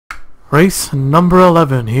Race number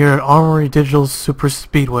 11 here at Armory Digital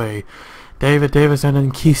Superspeedway. David Davis and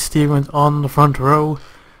then Keith Stevens on the front row.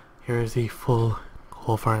 Here's the full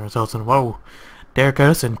qualifying results, and whoa, Derek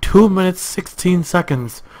Ellis in 2 minutes 16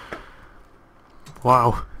 seconds.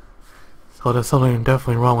 Wow. So there's something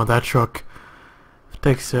definitely wrong with that truck. It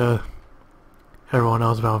takes everyone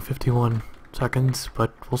else around 51 seconds,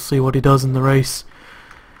 but we'll see what he does in the race.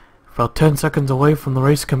 About 10 seconds away from the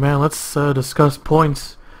race command. Let's discuss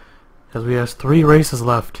points, as we have 3 races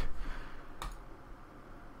left.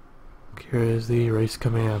 Here is the race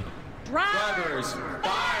command. Drivers,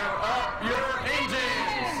 fire up your engines!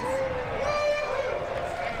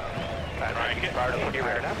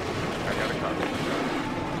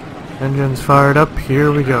 Engines fired up,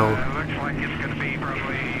 here we go. Looks like it's going to be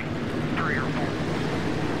probably 3 or 4.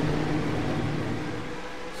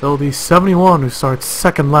 So the 71, who starts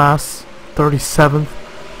second last, 37th,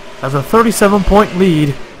 has a 37-point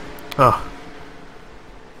lead. Ugh.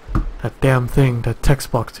 That damn thing, that text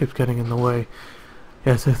box keeps getting in the way.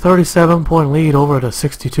 Yes, a 37-point lead over the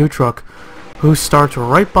 62 truck, who starts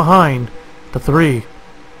right behind the 3.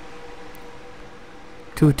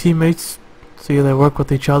 2 teammates, see they work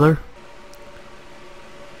with each other.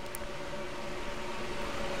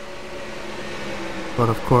 But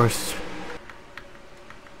of course,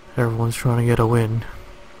 everyone's trying to get a win.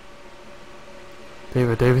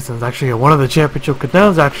 David Davidson's actually one of the championship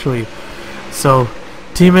contenders, actually. So,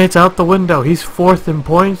 teammates out the window. He's 4th in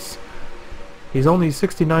points. He's only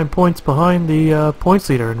 69 points behind the points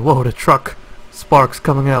leader. And whoa, the truck sparks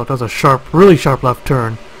coming out. That was a sharp, really sharp left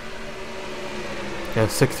turn. Yeah,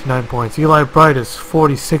 69 points. Eli Bright is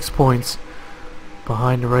 46 points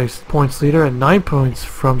behind the race points leader and 9 points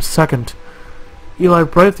from second. Eli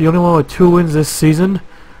Bright, the only one with 2 wins this season,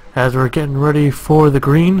 as we're getting ready for the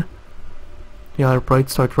green. Eli Bright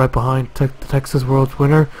starts right behind the Texas World's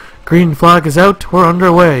winner. Green flag is out. We're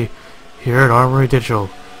underway here at Armory Digital.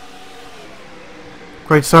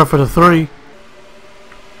 Great start for the 3.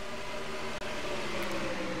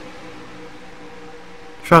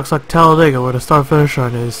 Trucks like Talladega, where the start finish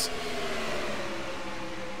line is.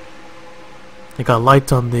 They got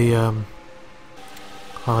lights on the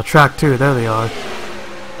track too. There they are.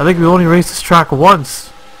 I think we only raced this track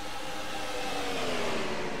once,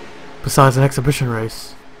 besides an exhibition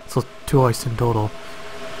race. So 2 ice in total.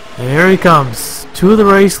 And here he comes to the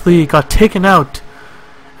race lead. Got taken out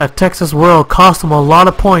at Texas World, cost him a lot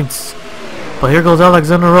of points. But here goes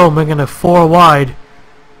Alexander Rowe, making it 4 wide.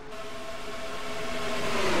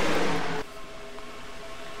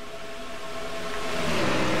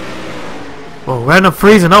 Whoa, random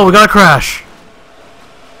freezing. Oh, we got a crash.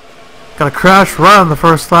 Got a crash right on the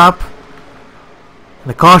first lap. And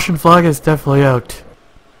the caution flag is definitely out.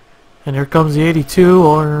 And here comes the 82,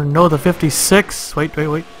 or no, the 56. Wait.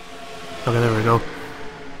 Okay, there we go.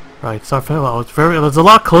 Right, start finish. Well, it's a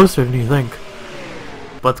lot closer than you think.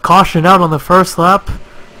 But caution out on the first lap.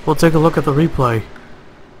 We'll take a look at the replay.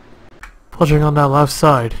 Pushing on that left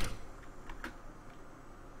side.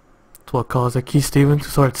 That's what caused it. Keith Stevens,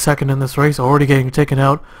 who started second in this race, already getting taken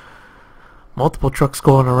out. Multiple trucks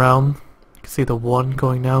going around. You can see the 1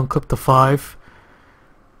 going down, clip the 5.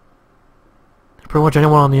 Pretty much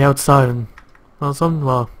anyone on the outside, and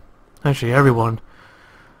well, actually everyone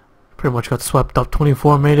pretty much got swept up.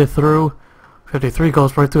 24 made it through. 53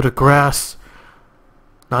 goes right through the grass.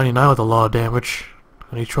 99 with a lot of damage.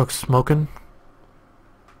 Any trucks smoking?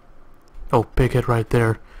 Oh, big hit right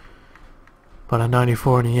there. But a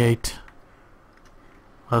 94 and the 8.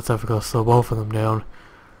 Let's have to go slow both of them down.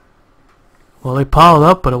 Well, they piled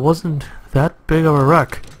up, but it wasn't that big of a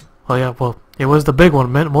wreck. Well, yeah, well, it was the big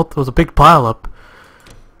one. It was a big pile up.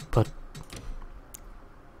 But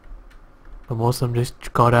most of them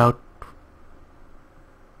just got out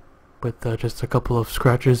with just a couple of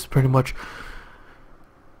scratches, pretty much.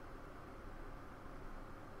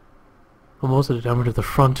 Well, most of the damage at the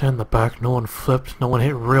front and the back. No one flipped. No one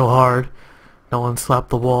hit real hard. No one slapped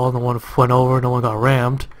the wall. No one went over. No one got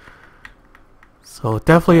rammed. So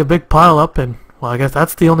definitely a big pile up, and well, I guess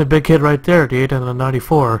that's the only big hit right there, the 8 and the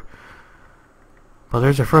 94. But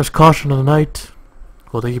there's your first caution of the night.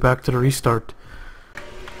 We'll take you back to the restart.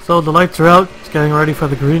 So the lights are out. It's getting ready for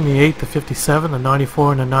the green. The 8, the 57, the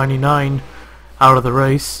 94, and the 99 out of the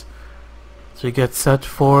race. So you get set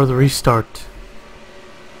for the restart.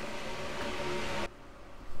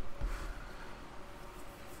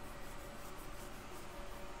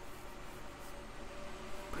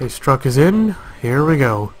 Race truck is in. Here we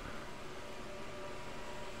go.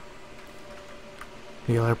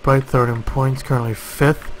 Eli Bright, 3rd in points, currently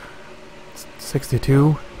 5th.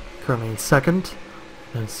 62, currently in 2nd.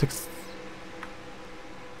 And 6th.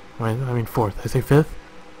 I mean fourth. I say fifth?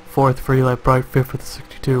 Fourth for Eli Bright, fifth with the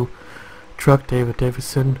 62. Truck, David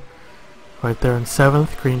Davison. Right there in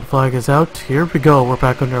seventh. Green flag is out. Here we go. We're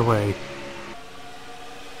back underway.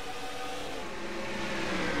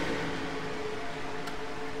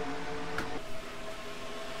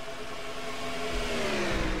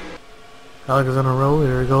 Alexander Rowe,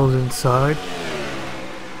 here he goes inside.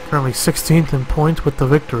 Currently 16th in points with the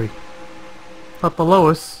victory. Not the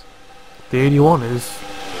lowest. The 81 is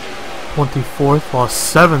 24th, lost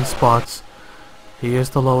 7 spots. He is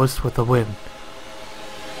the lowest with the win.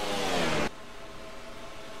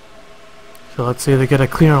 So let's see if they get a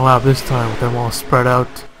cleaner lap this time with them all spread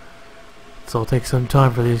out. So it'll take some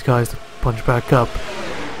time for these guys to punch back up.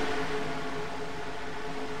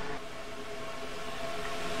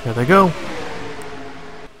 Here they go.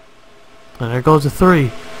 And there goes the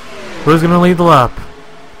 3. Who's going to lead the lap?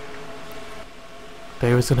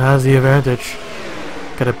 Davison has the advantage.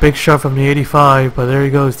 Got a big shot from the 85, but there he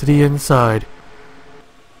goes to the inside.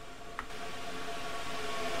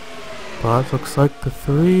 But looks like the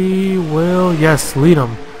 3 will, yes, lead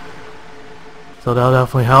him. So that'll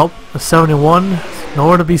definitely help. The 71,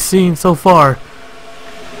 nowhere to be seen so far.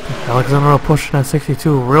 Alexander pushing that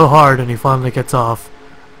 62 real hard, and he finally gets off.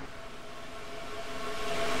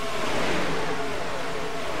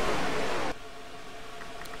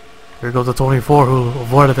 Here goes the 24 who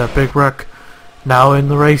avoided that big wreck. Now in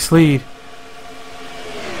the race lead.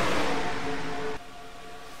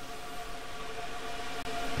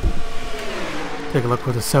 Take a look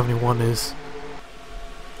where the 71 is.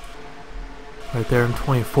 Right there in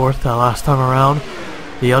 24th that last time around.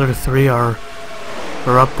 The other 3 are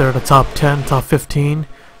up there in the top 10, top 15.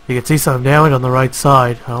 You can see some damage on the right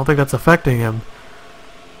side. I don't think that's affecting him.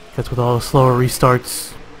 Gets with all the slower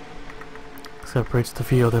restarts. Separates the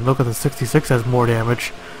field, and look at the 66 has more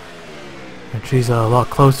damage, and she's a lot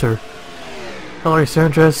closer. Hillary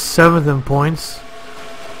Sanchez 7th in points,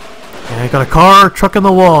 and I got a car truck in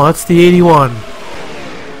the wall. That's the 81.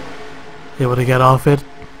 Able to get off it.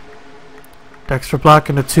 Dexter Black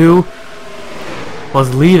in the 2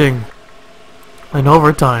 was leading in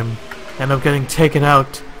overtime. Ended up getting taken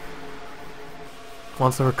out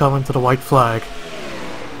once they were coming to the white flag.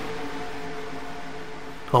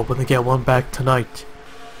 Hoping to get one back tonight.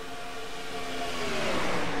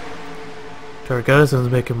 Derek Edison's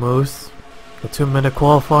making moves. The 2-minute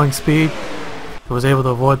qualifying speed. He was able to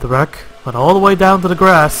avoid the wreck. Went all the way down to the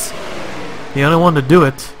grass. The only one to do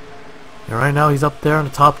it. And right now he's up there in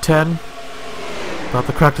the top 10. About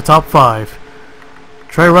to crack the top 5.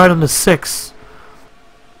 Trey Wright on the 6.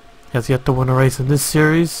 Has yet to win a race in this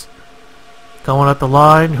series. Going at the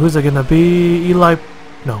line. Who's it gonna be? Eli?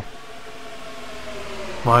 No.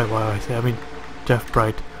 Why I say? I mean, Jeff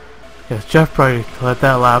Bright. Yes, Jeff Bright led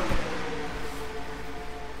that lap.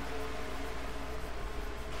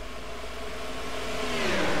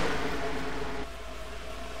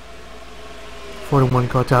 '41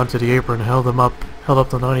 got down to the apron, held up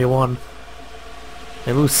the 91.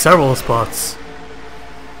 They lose several spots.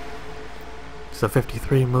 So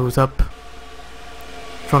 53 moves up,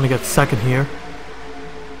 trying to get second here.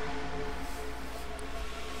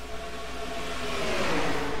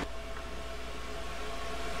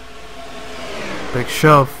 Big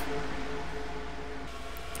shove.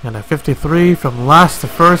 And a 53 from last to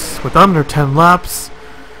first with under 10 laps.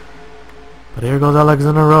 But here goes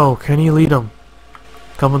Alexander Rowe. Can he lead him?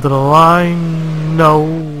 Coming to the line. No.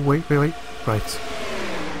 Wait. Right.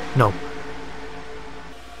 No.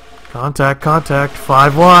 Contact.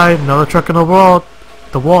 5 wide. Another truck in the wall.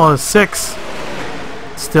 The wall is 6.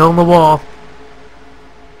 Still in the wall.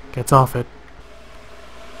 Gets off it.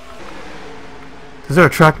 Is there a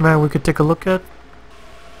track man we could take a look at?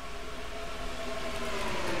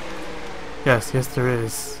 Yes, there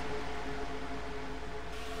is.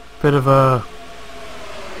 Bit of a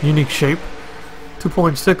unique shape.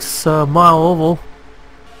 2.6 mile oval.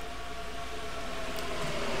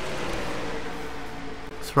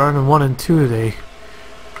 It's running 1 and 2 they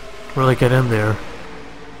really get in there.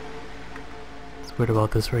 It's weird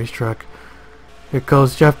about this racetrack. Here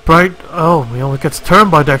goes Jeff Bright. Oh, he only gets turned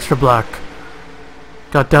by Dexter Black.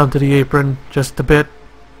 Got down to the apron just a bit.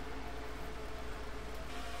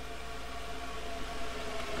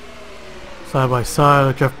 Side by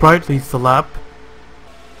side, Jeff Bright leads the lap.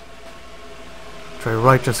 Trey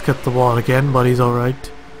Wright just cut the wall again, but he's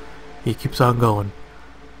alright. He keeps on going.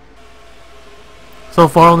 So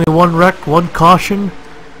far only 1 wreck, 1 caution,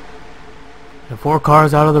 and 4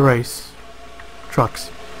 cars out of the race.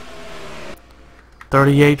 Trucks.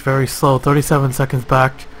 38, very slow, 37 seconds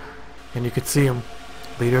back, and you can see them.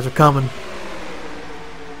 Leaders are coming.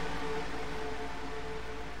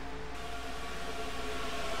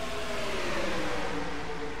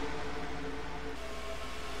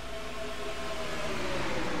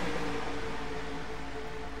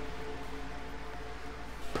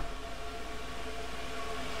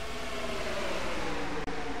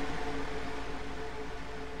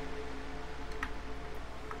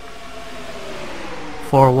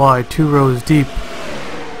 4 wide, 2 rows deep.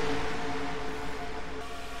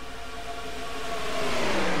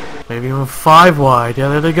 Maybe even 5 wide. Yeah,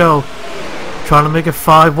 there they go. Trying to make it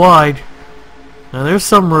 5 wide. Now there's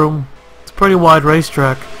some room. It's a pretty wide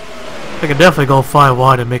racetrack. They could definitely go 5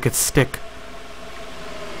 wide and make it stick.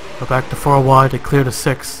 Go back to 4 wide to clear to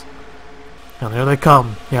 6. And there they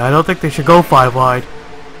come. Yeah, I don't think they should go 5 wide.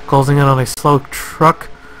 Closing in on a slow truck.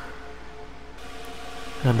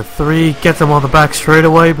 And the 3 gets them on the back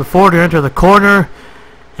straightaway before they enter the corner.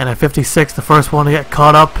 And at 56, the first one to get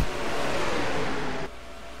caught up.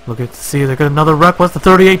 Look at to see they got another wreck. What's the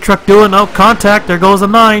 38 truck doing? Oh, contact. There goes a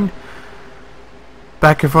 9.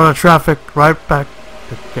 Back in front of traffic. Right back.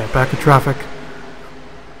 Yeah, back in traffic.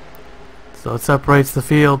 So it separates the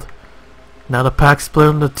field. Now the pack split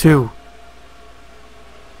into 2.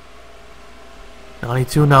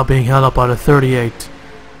 92 now being held up by the 38.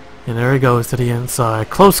 And there he goes to the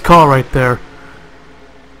inside. Close call right there.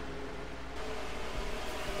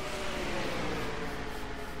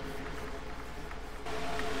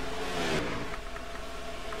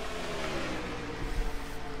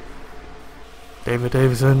 David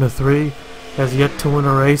Davis in the 3. Has yet to win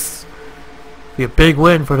a race. Be a big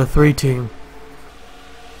win for the 3 team.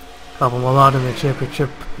 Help him a lot in the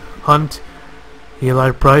championship hunt.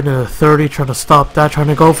 Eli Bright in the 30 trying to stop that. Trying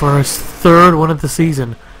to go for his 3rd win of the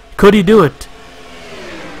season. Could he do it?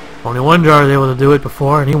 Only one driver was able to do it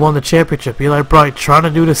before, and he won the championship. Eli Bright trying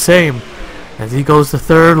to do the same as he goes to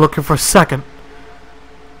 3rd, looking for 2nd.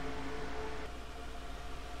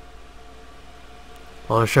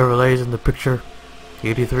 All the Chevrolets in the picture.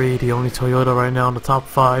 83, the only Toyota right now in the top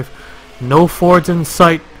 5. No Fords in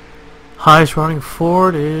sight. Highest running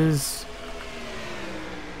Ford is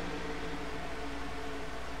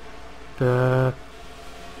the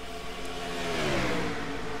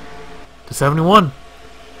 71.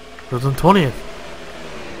 It was on 20th.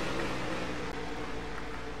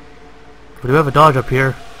 We do have a Dodge up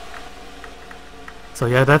here. So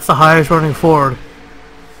yeah, that's the highest running Ford.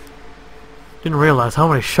 Didn't realize how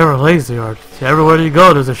many Chevrolets there are. See, everywhere you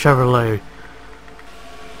go there's a Chevrolet.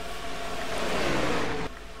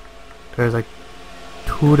 There's like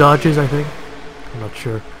 2 Dodges, I think. I'm not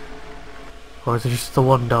sure. Or is it just the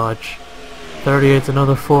 1 Dodge? 38's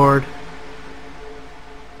another Ford.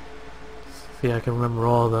 See, I can remember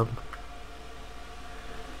all of them.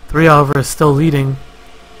 3 however is still leading.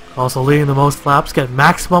 Also leading the most laps. Get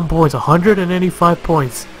maximum points. 185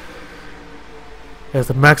 points. That's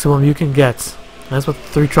the maximum you can get. And that's what the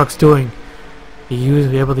 3 truck's doing.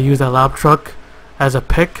 Be able to use that lap truck as a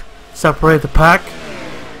pick. Separate the pack.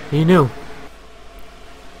 He knew.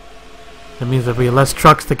 That means there'll be less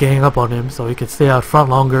trucks to gang up on him, so he can stay out front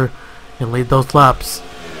longer and lead those laps.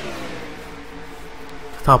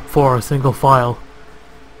 Top 4, single file.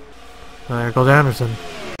 And there goes Anderson.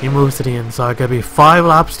 He moves to the inside. Gonna be 5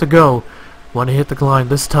 laps to go when he hit the line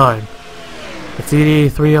this time. It's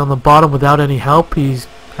ED83 on the bottom without any help. He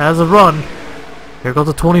has a run. Here goes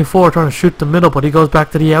the 24 trying to shoot the middle, but he goes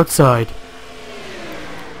back to the outside.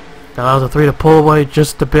 That allows the 3 to pull away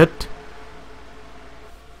just a bit.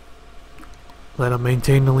 Let him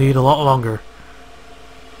maintain the lead a lot longer.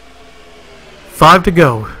 5 to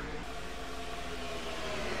go.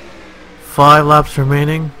 5 laps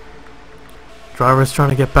remaining. Driver's trying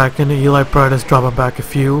to get back into. Eli Bright is dropping back a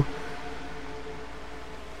few.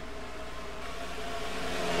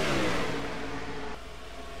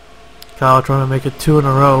 Kyle trying to make it 2 in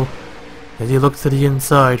a row as he looks to the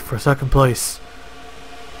inside for 2nd place.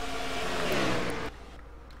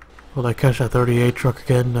 Will I catch that 38 truck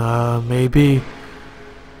again? Maybe.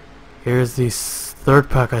 Here's the 3rd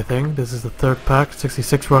pack, I think. This is the 3rd pack.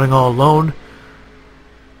 66 running all alone.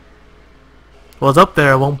 Was up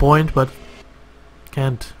there at one point, but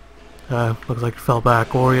can't. Looks like it fell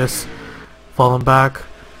back. Aureus falling back.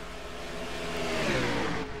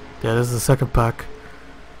 Yeah, this is the 2nd pack.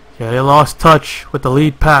 Yeah, they lost touch with the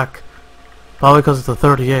lead pack. Probably because it's the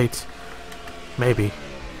 38. Maybe.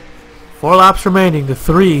 4 laps remaining. The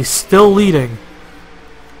 3 still leading.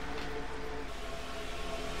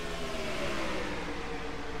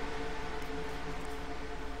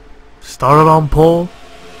 Started on pole.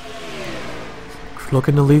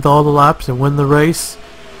 Looking to lead all the laps and win the race.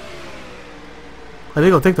 I think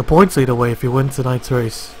he'll take the points lead away if he wins tonight's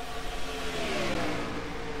race.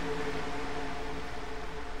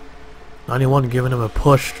 91 giving him a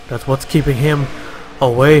push. That's what's keeping him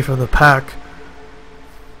away from the pack.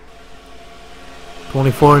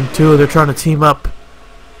 24 and 2, they're trying to team up.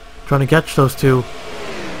 Trying to catch those 2.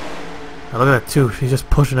 Now look at that 2. He's just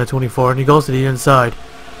pushing that 24 and he goes to the inside.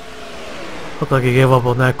 Looked like he gave up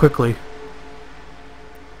on that quickly.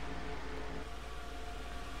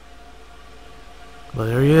 But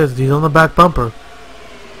there he is. He's on the back bumper.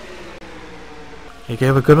 He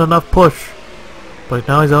gave a good enough push. But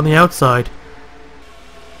now he's on the outside.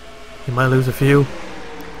 He might lose a few.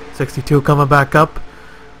 62 coming back up.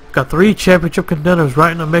 Got 3 championship contenders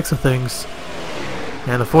right in the mix of things.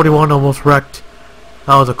 And the 41 almost wrecked.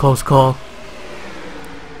 That was a close call.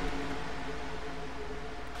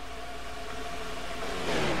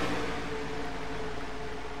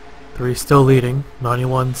 Three still leading.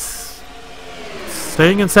 91's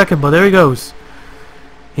staying in second, but there he goes.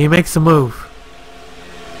 He makes the move.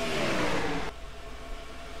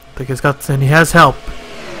 I think he's got, and he has help.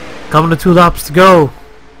 Coming to 2 laps to go.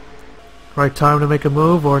 Right time to make a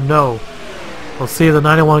move or no? We'll see if the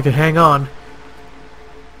 91 can hang on.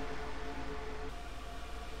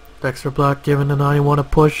 Dexter Black giving the 91 a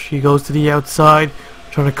push. He goes to the outside,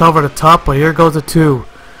 trying to cover the top, but here goes the 2.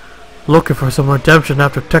 Looking for some redemption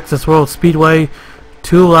after Texas World Speedway.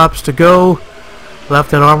 2 laps to go.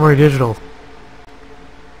 Left at Armory Digital.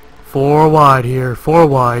 4 wide here. 4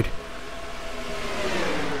 wide.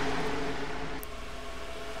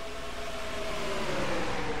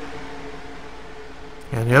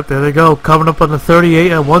 And yep, there they go. Coming up on the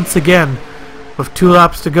 38, and once again, with 2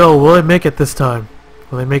 laps to go. Will they make it this time?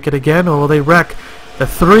 Will they make it again, or will they wreck? The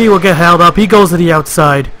 3 will get held up. He goes to the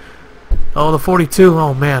outside. Oh, the 42.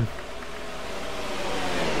 Oh, man.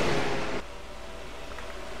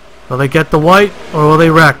 Will they get the white, or will they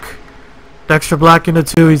wreck? Dexter Black in the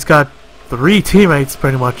 2. He's got 3 teammates,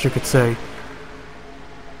 pretty much, you could say.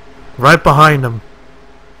 Right behind him.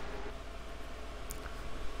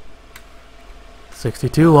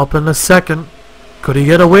 62 up in the second. Could he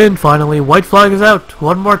get a win finally? White flag is out.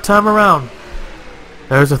 One more time around.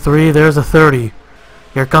 There's a 3. There's a 30.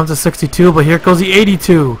 Here comes a 62, but here goes the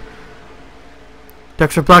 82.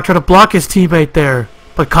 Dexter Black trying to block his teammate there.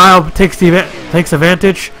 But Kyle takes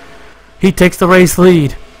advantage. He takes the race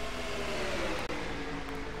lead.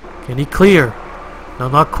 Can he clear? No,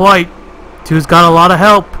 not quite. 2's got a lot of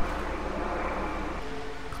help.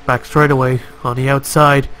 Back straight away on the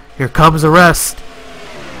outside. Here comes the rest.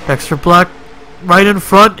 Dexter Black right in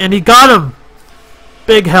front, and he got him.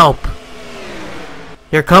 Big help.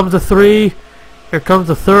 Here comes the 3. Here comes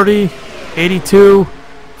the 30. 82.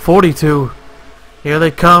 42. Here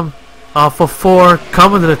they come. Off of 4.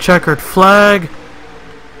 Coming to the checkered flag.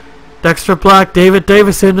 Dexter Black, David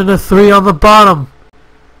Davison in the 3 on the bottom.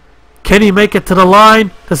 Can he make it to the line?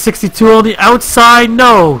 The 62 on the outside?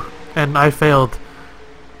 No. And I failed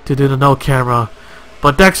to do the no camera.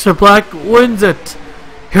 But Dexter Black wins it.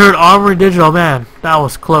 Here at Armory Digital, man, that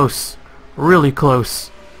was close. Really close.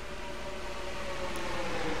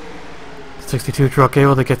 62 truck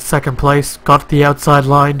able to get second place. Got the outside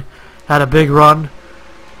line. Had a big run.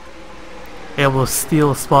 Able to steal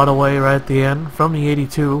a spot away right at the end from the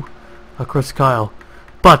 82 of Chris Kyle.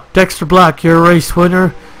 But Dexter Black, your race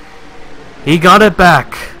winner. He got it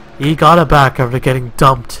back. He got it back after getting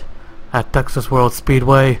dumped at Texas World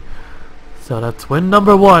Speedway. So that's win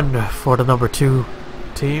number 1 for the number 2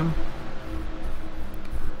 team.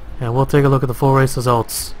 And we'll take a look at the full race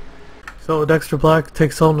results. So Dexter Black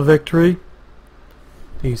takes home the victory.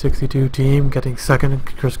 The 62 team getting second,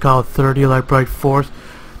 Chris Kyle 30, Light Bright 4th,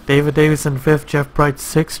 David Davison 5th, Jeff Bright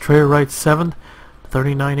 6th, Trey Wright 7th,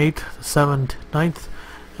 39 8th, 7th 9th,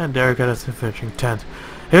 and Derek Edison finishing 10th.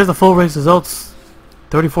 Here's the full race results.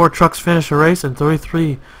 34 trucks finished the race and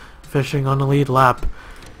 33 finishing on the lead lap.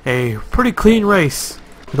 A pretty clean race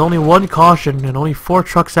with only 1 caution and only 4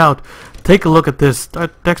 trucks out. Take a look at this.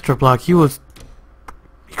 Dexter Black, he could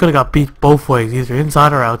have got beat both ways, either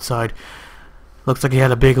inside or outside. Looks like he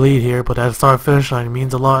had a big lead here, but that start finish line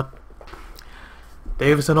means a lot.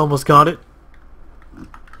 Davison almost got it.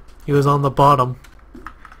 He was on the bottom.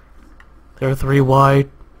 They're 3 wide.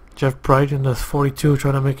 Jeff Bright in the 42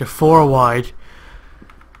 trying to make it 4 wide.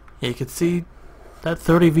 You can see that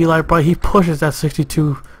 30 V Light Bright, he pushes that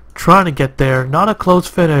 62 trying to get there. Not a close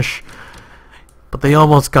finish, but they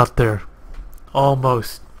almost got there.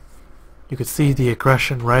 Almost. You could see the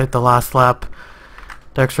aggression right at the last lap.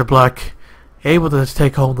 Dexter Black able to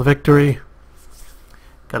take home the victory.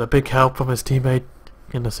 Got a big help from his teammate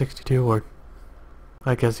in the 62, or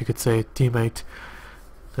I guess you could say teammate.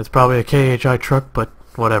 It's probably a KHI truck, but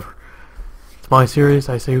whatever. It's my series,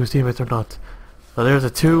 I say whose teammates or not. So there's a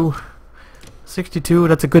 2. 62,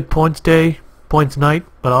 that's a good points day, points night,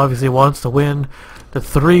 but obviously wants to win. The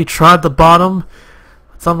 3 tried the bottom.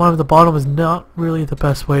 Sometimes the bottom is not really the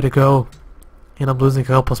best way to go. And I'm losing a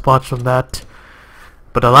couple spots from that.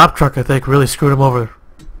 But the lap truck, I think, really screwed him over.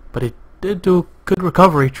 But he did do good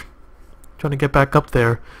recovery, trying to get back up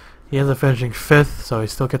there. He ends up finishing 5th, so he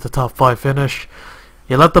still gets a top 5 finish.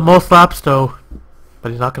 He led the most laps, though.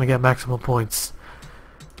 but he's not going to get maximum points.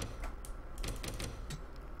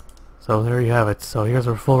 So there you have it. So here's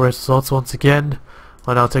our full race results once again.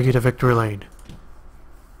 I'll now take you to victory lane.